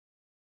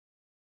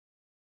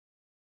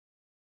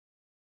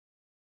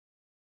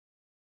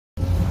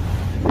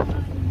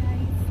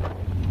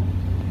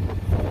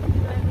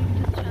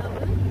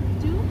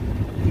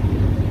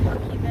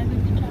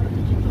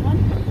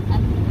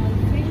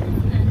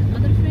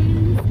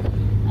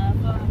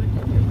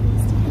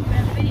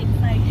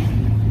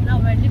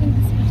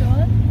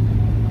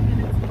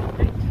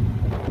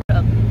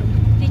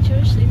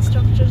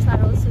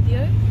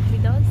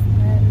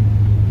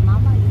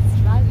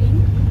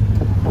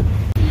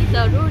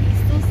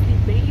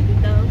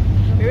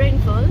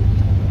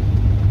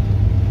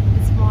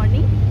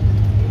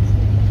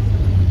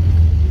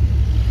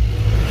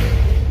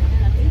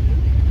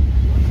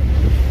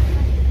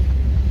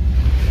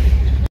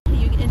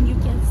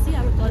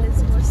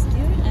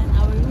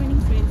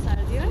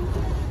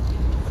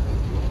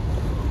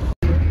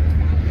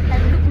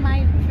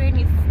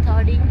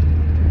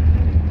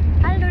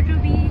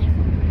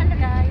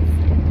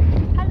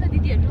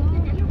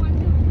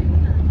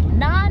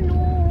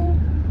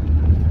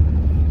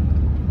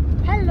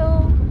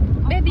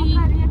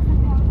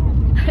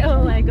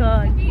my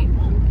god.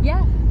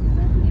 Yeah.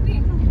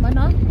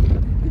 Mana?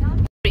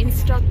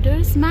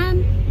 Instructors,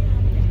 ma'am.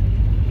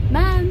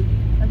 Ma'am.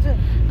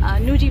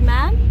 Nuri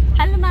ma'am.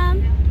 Hello,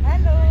 ma'am.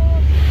 Hello.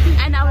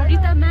 And our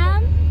Rita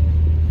ma'am.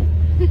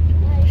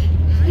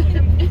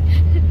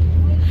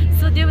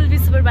 So they will be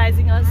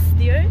supervising us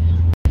there.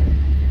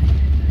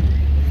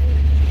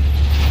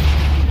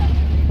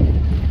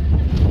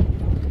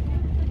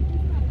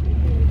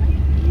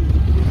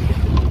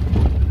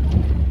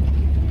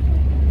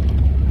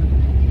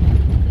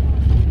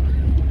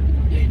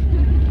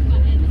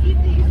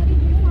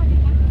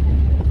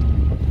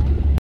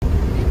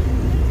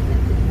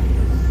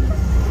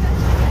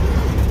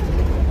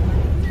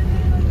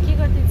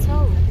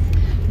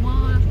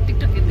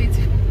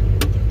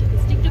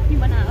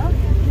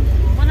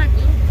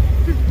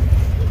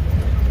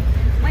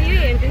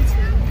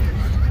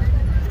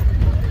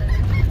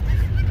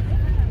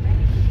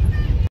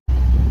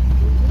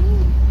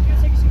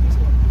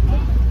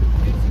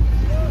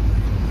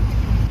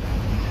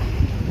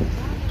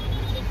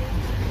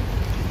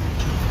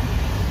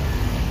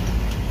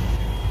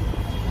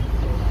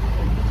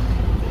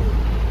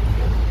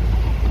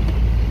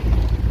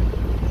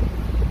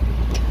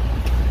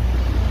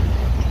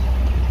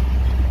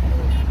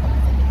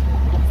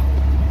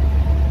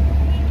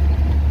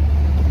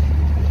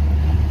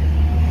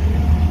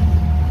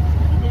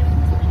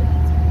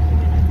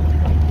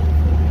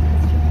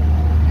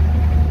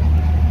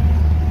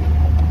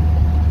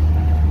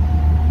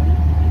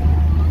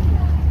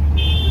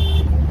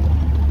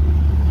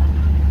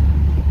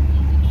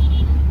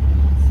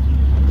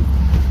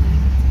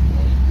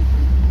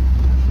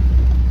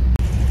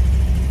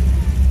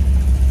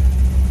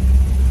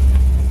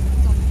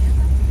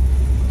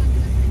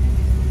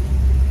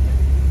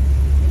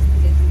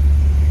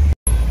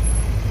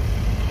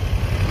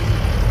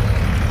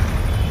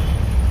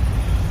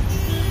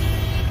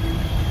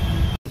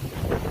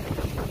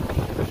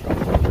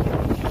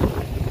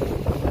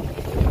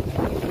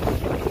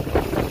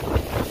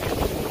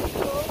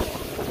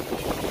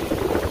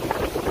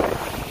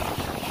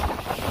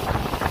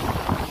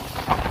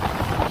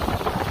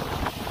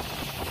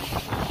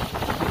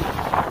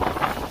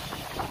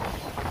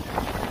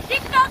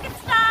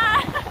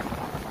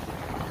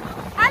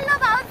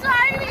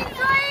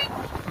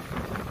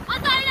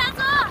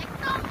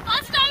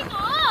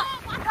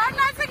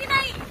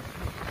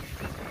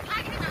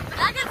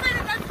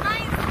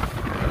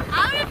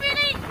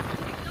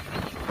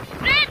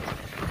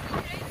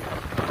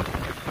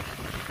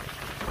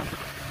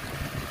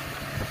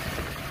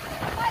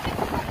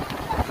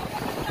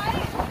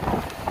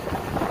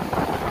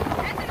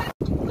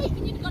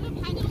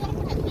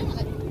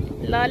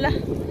 Lala.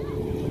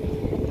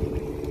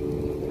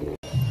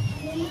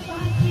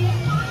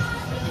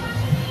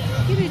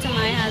 के रहेछ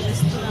माया आज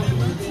यस्तो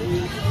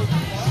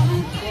राम्रो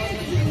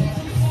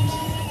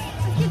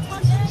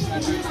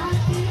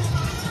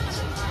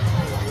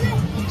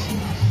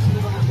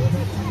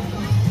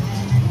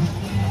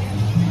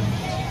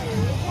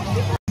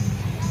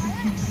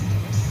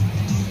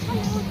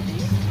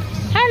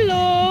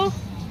hello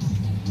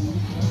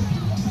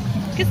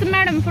kiss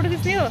madam photo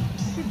खिच्ने हो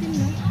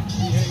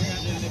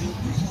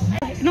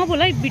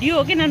नबोल है video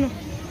हो कि नानु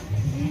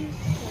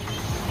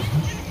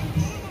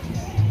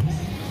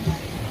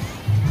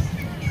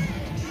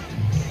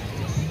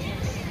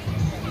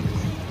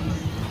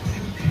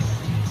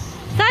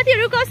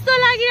साथीहरु कस्तो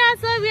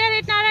लागिरहेछ बिहार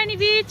एट नारायणी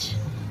बीच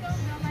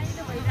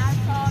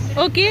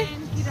ओके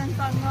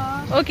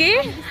ओके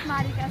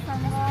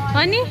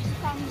अनि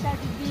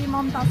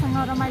ममतासँग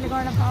रमाइलो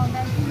गर्न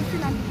पाउँदा खुसी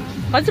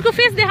लाग्छ हजुरको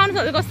फेस देखाउनु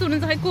कस्तो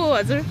हुनुहुन्छ खै को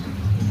हजुर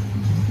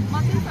म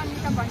चाहिँ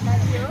सङ्गीता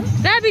भण्डारी हो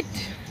डेभिड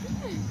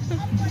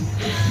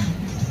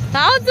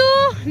दाजु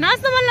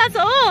नाच्न मन लाग्छ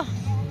हो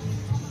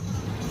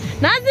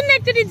नाच्दिनु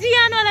एकचोटि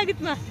जियानवाला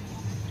गीतमा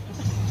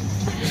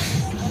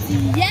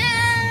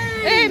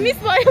ए मिस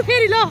भयो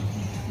फेरि ल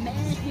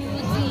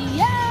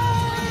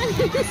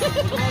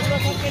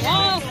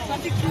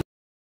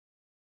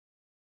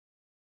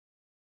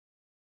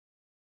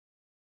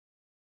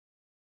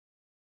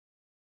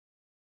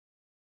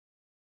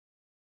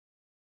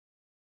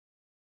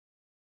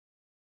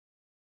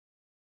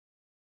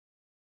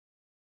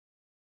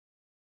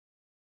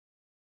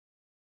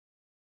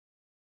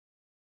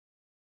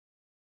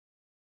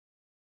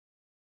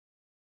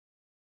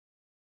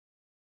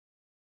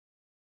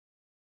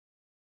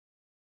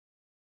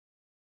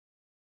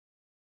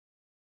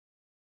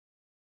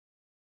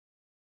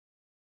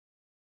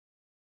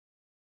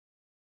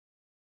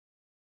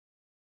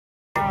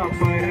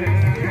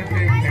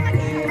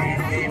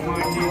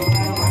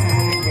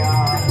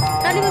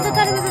ताली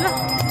बजा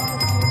ल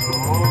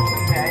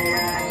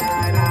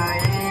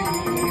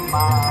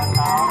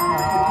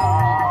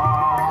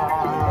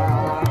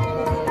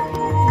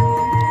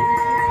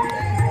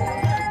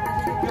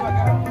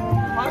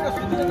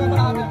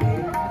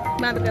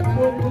बात करना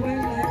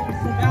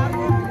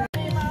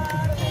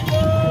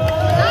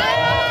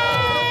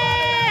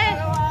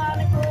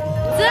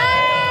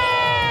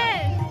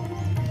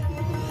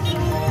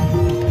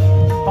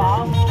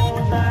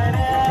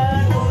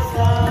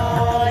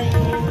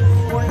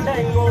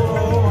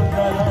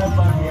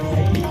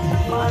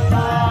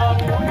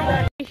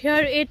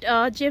here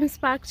at James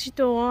Park,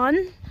 Chitwan.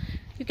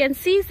 You can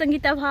see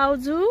Sangeeta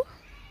Bhauju.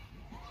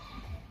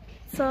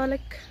 So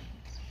like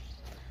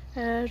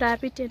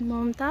Rabbit and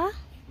Mamta.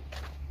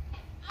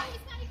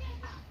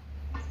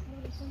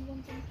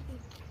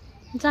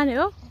 Jane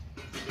ho?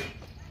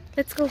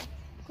 Let's go.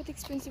 Quite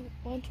expensive,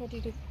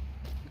 132.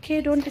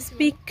 Okay, don't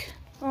speak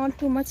on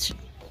too much.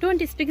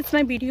 Don't speak, it's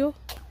my video.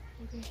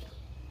 Okay.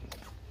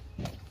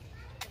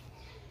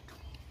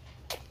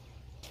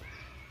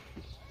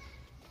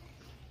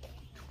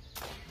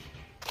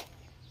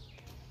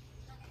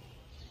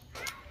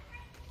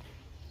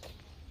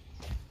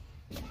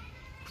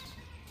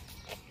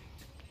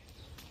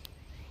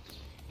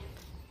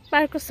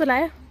 Park कस्तो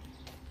लाग्यो?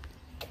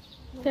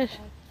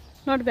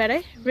 Not bad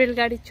है,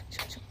 रेलगाडी छुक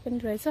छुक छुक पनि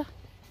रहेछ।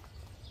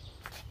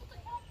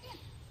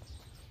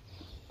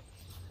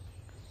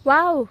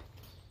 Wow,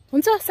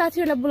 हुन्छ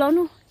साथीहरूलाई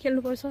बोलाउनु,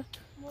 खेल्नुपर्छ।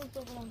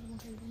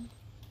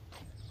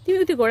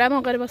 तिमी त्यो घोडामा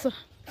गएर बस,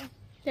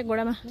 त्यहाँ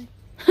घोडामा।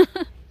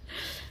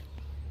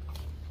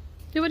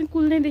 त्यो पनि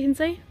कुल नै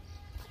देखिन्छ है।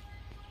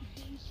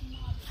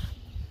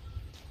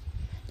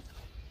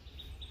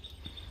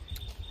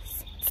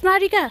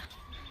 स्मारिका,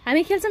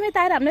 हामी खेल्छौँ यता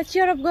आएर हामीलाई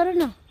चियर अप गर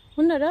न,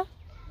 हुन्न र?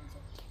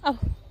 आऊ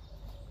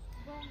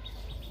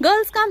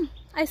गर्ल्स कम,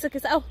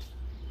 आइसकेछ आऊ।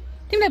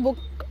 तिमीलाई भोक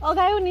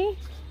अगायो नि।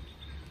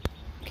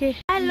 ओके,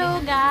 हेलो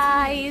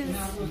गाइज,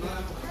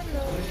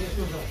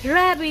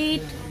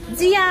 ऱ्याबिट,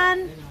 जियान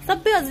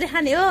सबै हजुरले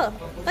खाने हो?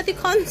 कति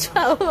खन्छ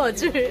हो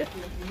हजुर?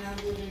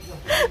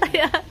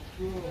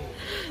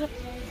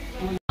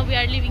 We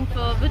are leaving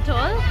for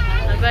Butol.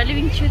 We are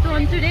leaving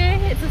Chitwan today.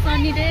 It's a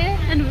sunny day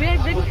and we are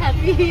very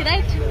happy,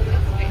 right?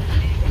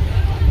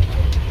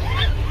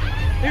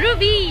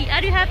 Ruby,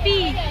 are you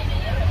happy?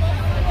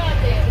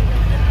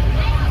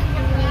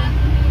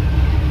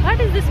 What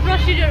is this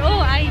procedure?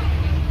 Oh,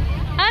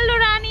 Hello,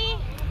 Rani.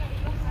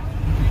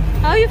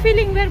 How are you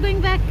feeling? We are going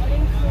back.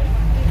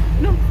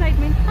 No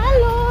excitement.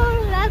 Hello,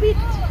 Rabbit.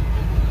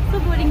 So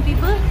boring,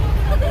 people.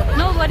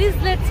 No worries.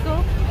 Let's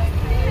go.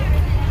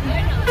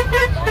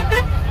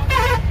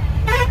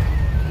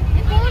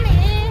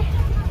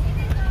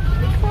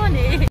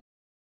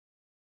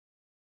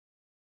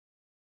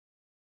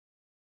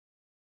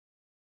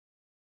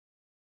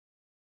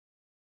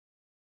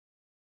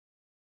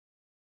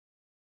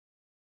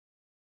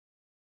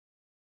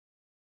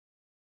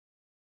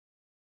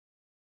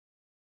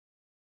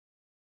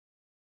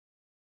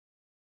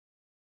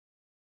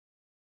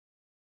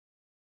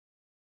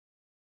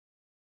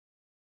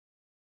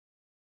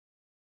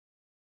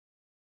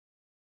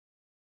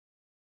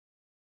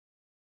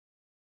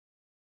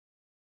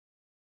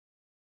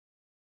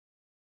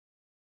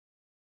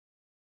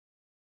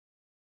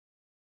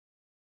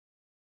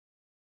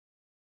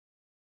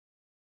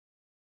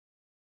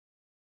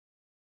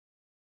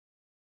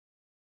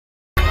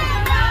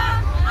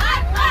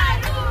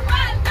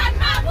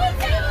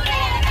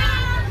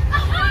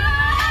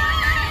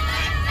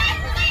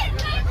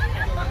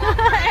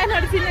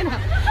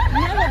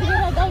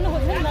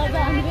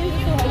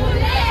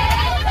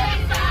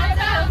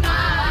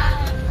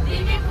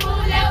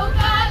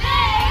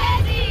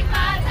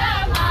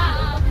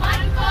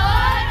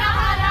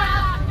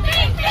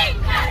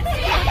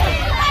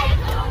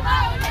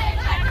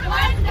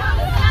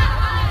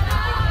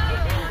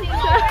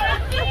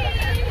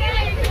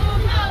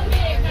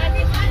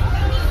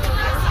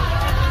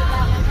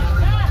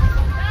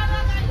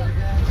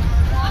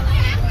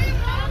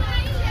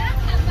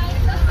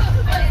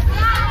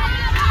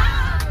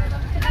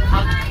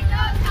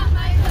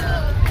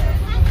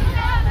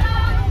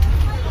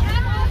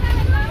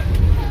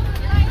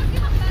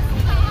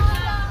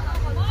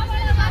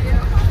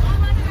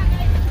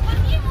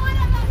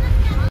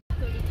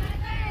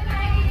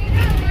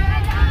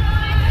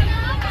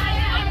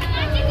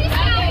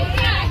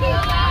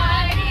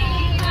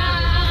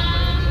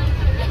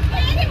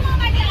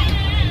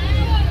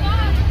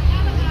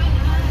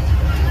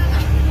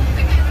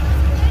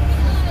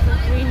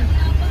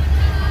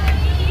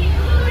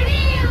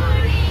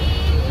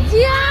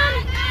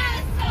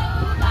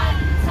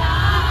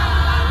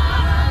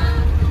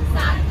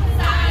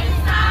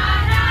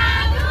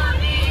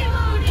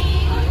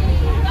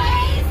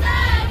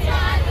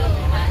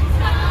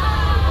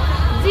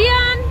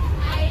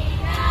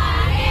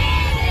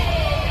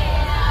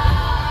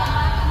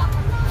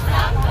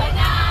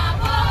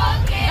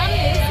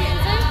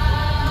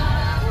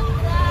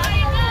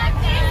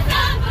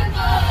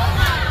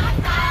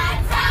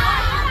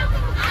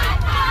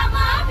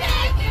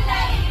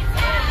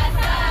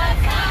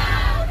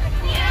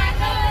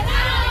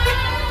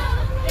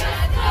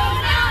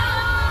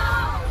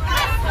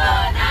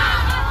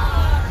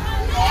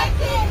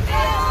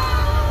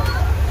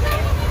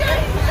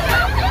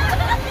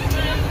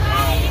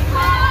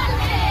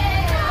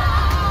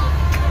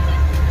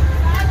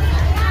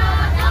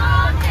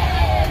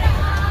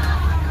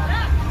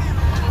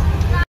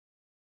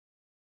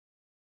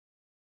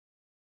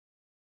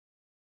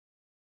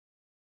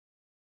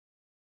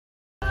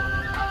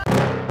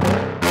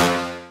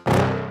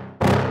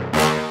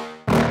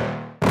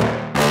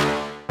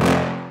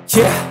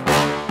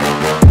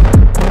 Yeah.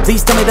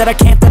 Please tell me that I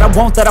can't, that I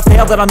won't, that I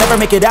fail, that I'll never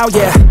make it out,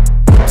 yeah.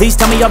 Please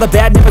tell me all the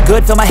bad, never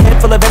good. Fill my head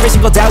full of every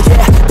single doubt,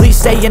 yeah. Please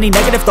say any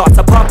negative thoughts.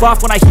 I pop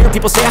off when I hear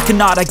people say I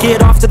cannot. I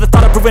get off to the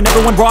thought of proving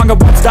everyone wrong. I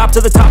won't stop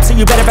to the top, so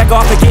you better back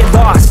off and get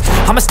lost.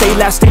 I'ma stay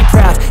loud, stay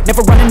proud,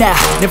 never running out,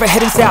 never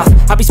heading south.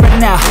 I'll be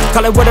spreading out,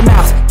 call it word of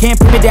mouth. Can't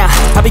put me down,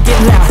 I'll be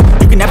getting loud.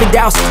 You can have your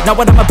doubts, not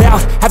what I'm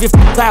about. Have your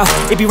cloud,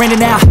 it be raining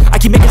now. I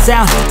keep making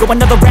sound, go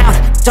another round.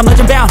 I'm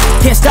legend bound,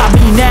 can't stop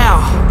me now.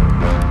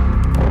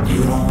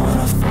 You don't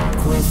wanna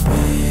fuck with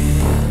me.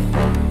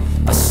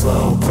 A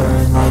slow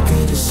burn like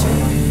a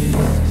disease.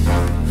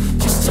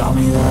 Just tell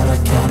me that I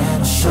can and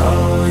I'll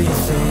show you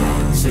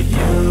things that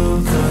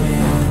you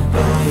couldn't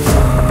believe.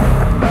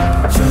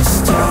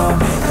 Just tell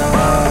me that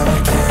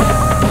I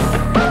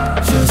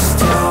can. Just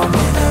tell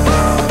me that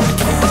I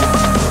can.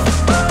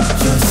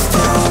 Just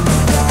tell me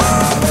that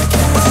I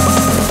can.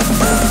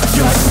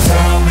 Just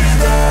tell me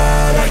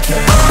that I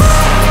can.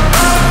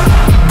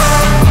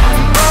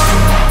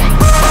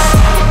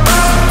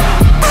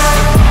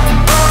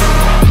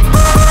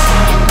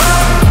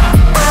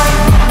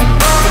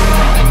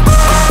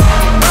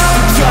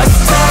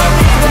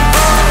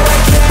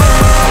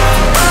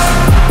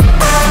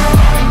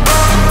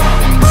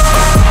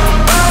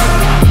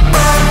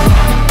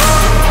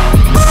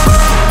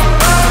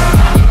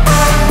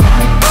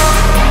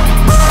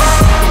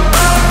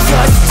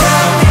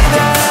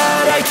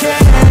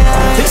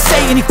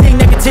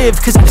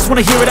 Cause I just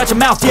wanna hear it out your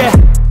mouth, yeah.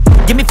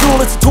 Give me fuel,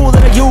 it's a tool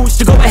that I use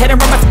to go ahead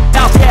and run my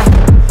mouth, yeah.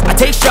 I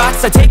take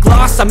shots, I take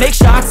loss, I make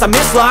shots, I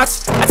miss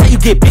lots. That's how you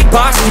get big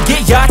box, you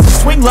get yachts, you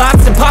swing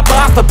lots and pop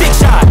off a big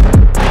shot.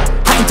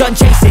 I ain't done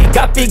chasing,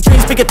 got big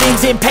dreams, bigger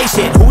things,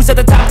 impatient. Who's at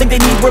the top think they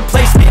need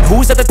replacement?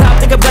 Who's at the top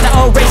think I'm gonna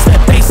erase them?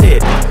 Face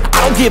it,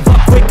 I don't give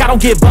up quick, I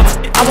don't give up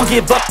shit, I won't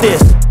give up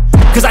this.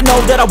 Cause I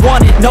know that I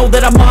want it, know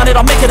that I'm on it,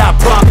 I'll make it, I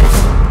promise.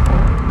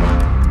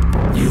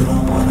 You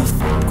don't wanna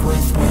fuck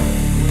with me.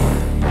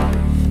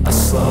 A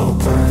slow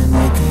burn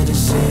like a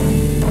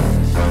disease.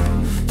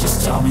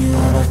 Just tell me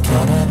that I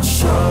can and I'll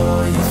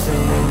show you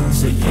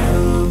things that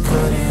you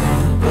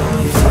couldn't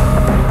believe.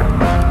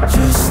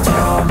 Just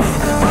tell me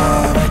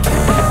that I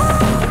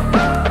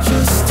can.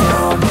 Just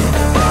tell me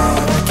that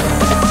I can.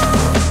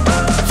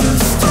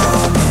 Just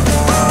tell me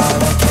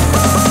that I can.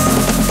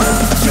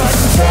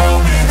 Just tell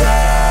me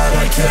that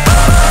I can.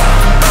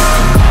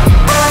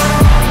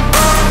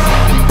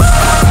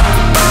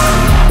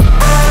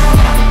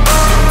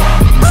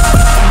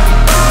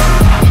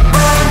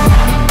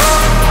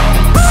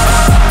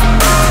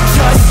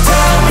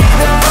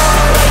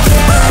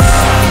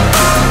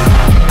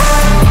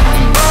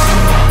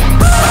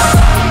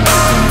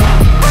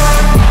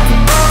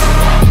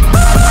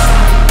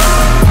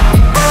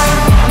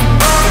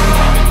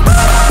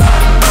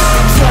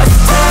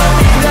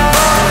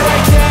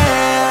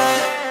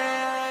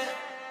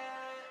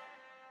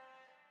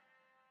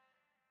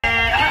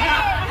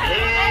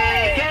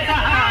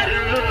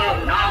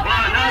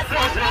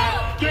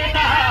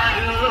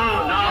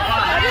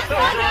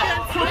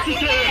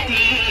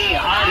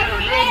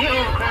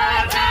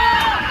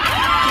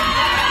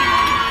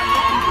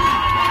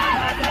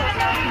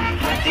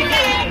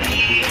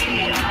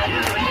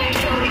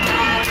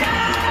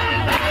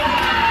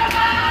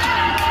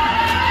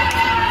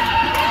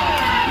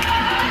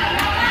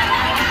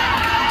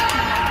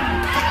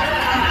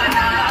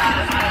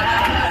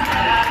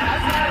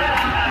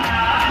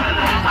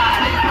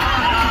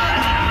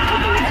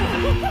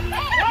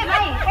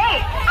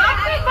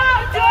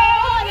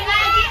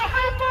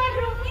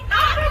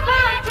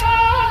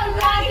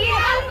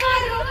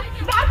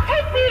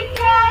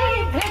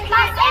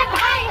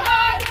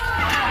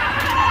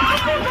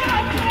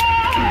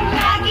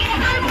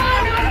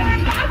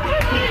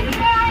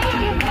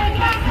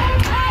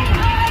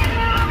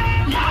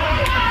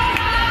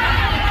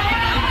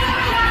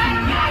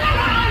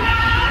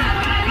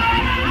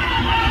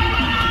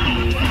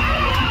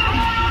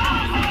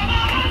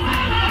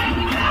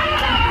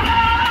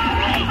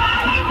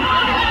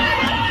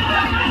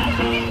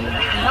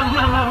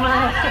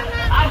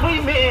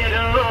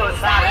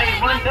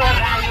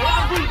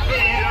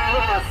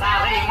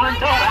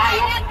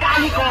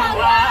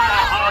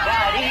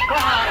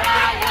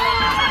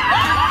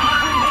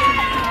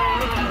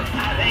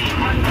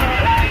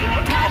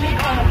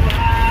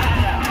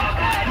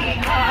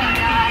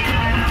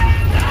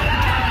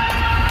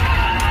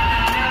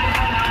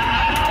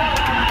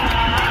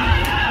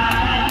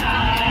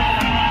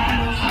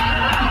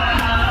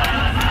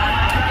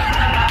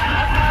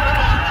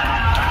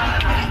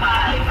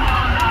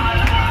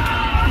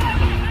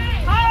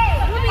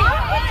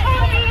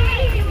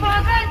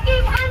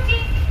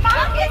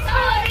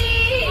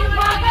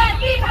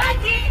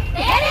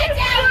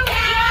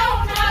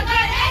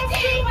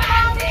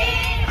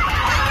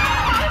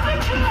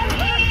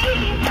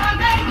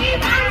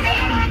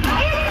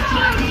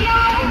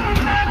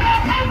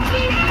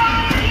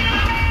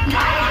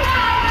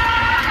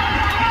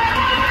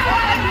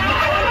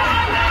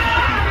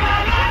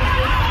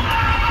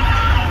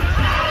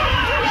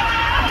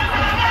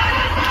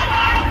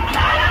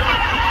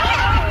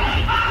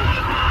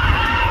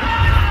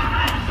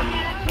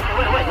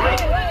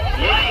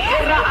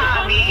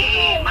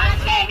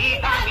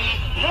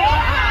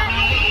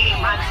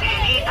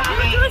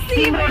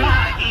 Timbro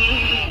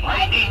lagi,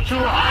 ay di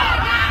curang.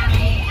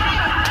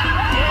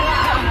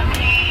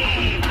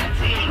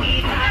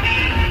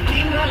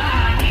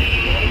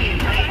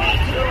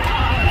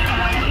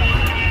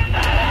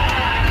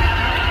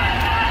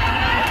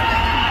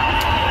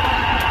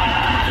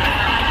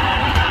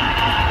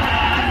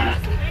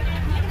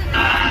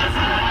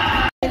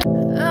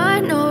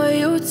 I know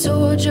you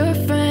told your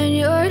friend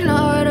you're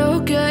not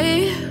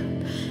okay,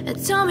 and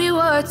tell me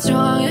what's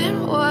wrong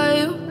and why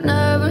you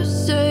never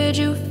said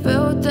you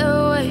felt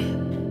that way.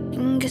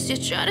 And guess you're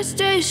trying to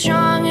stay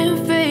strong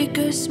and fake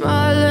a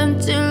smile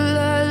until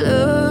I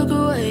look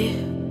away.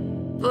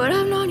 But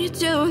I've known you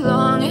too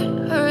long,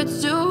 it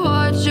hurts to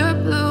watch your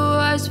blue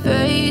eyes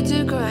fade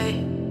to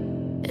gray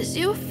as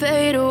you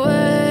fade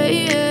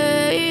away,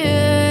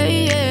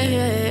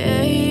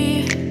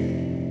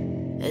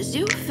 as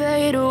you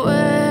fade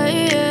away.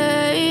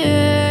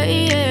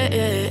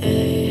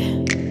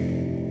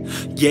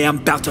 Yeah, I'm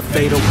about to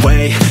fade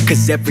away,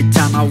 cause every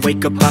time I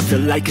wake up I feel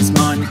like it's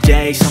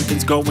Monday.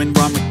 Something's going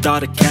wrong with all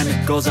the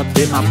chemicals up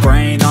in my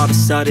brain. All of a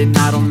sudden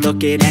I don't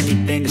look at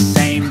anything the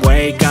same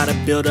way. Gotta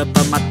build up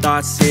of my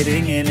thoughts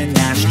sitting in an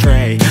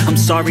ashtray. I'm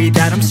sorry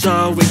that I'm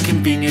so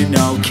inconvenient,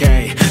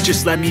 okay.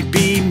 Just let me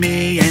be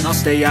me and I'll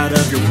stay out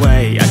of your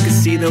way. I can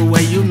see the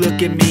way you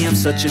look at me, I'm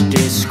such a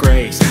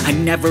disgrace. I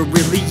never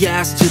really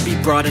asked to be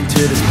brought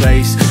into this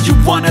place. You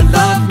wanna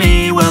love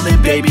me? Well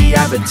then baby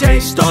I have a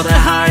taste. All the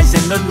highs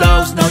and the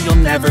lows, no you'll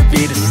never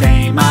be the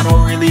same. I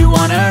don't really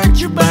wanna hurt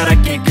you but I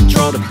can't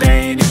control the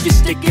pain. If you're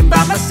sticking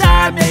by my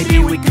side maybe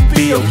we could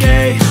be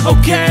okay.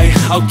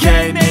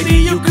 Okay, maybe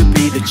you could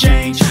be the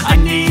change I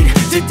need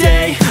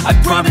today. I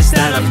promise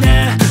that I've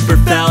never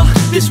felt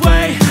this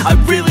way. I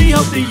really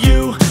hope that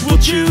you will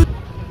choose